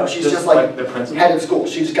 No, she's just like the principal? head of school.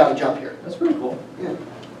 She just got a job here. That's pretty cool. Yeah.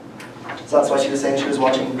 So that's why she was saying she was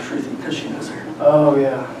watching Truthy, because she knows her. Oh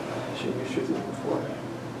yeah, she knew Shruti before.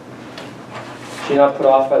 She not put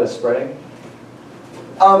off by the spreading?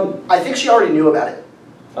 I think she already knew about it.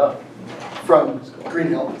 Oh. From Green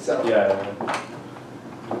Hill, so. Yeah.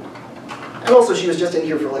 And also she was just in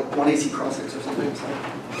here for like 1AC crossings or something, so.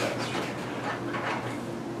 That's true.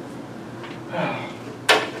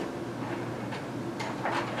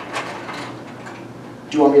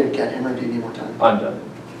 Do you want me to get him or do you need more time? I'm done.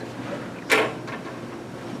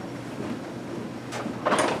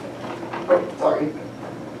 Oh, sorry.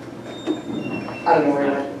 I don't know where he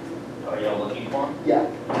went. Are y'all looking for him? Yeah.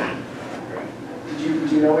 Do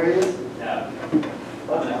you know where he is? No.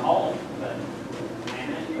 Well, they call him, but.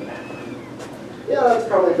 Yeah, that's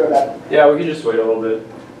probably fair bet. Yeah, we can just wait a little bit.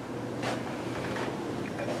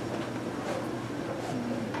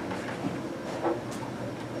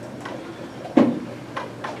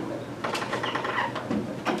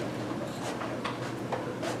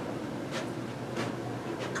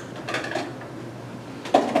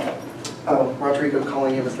 Oh, Rodrigo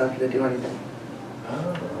calling him is not going to do anything.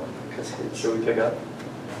 Oh. Because Should we pick up?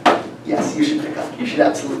 yes, you should pick up. You should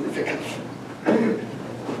absolutely pick up.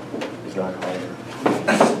 He's not calling.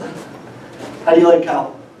 How do you like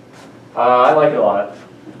Cal? I like it a lot.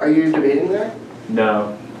 Are you debating there?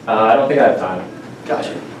 No. I don't think I have time.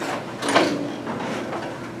 Gotcha.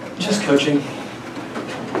 Just coaching.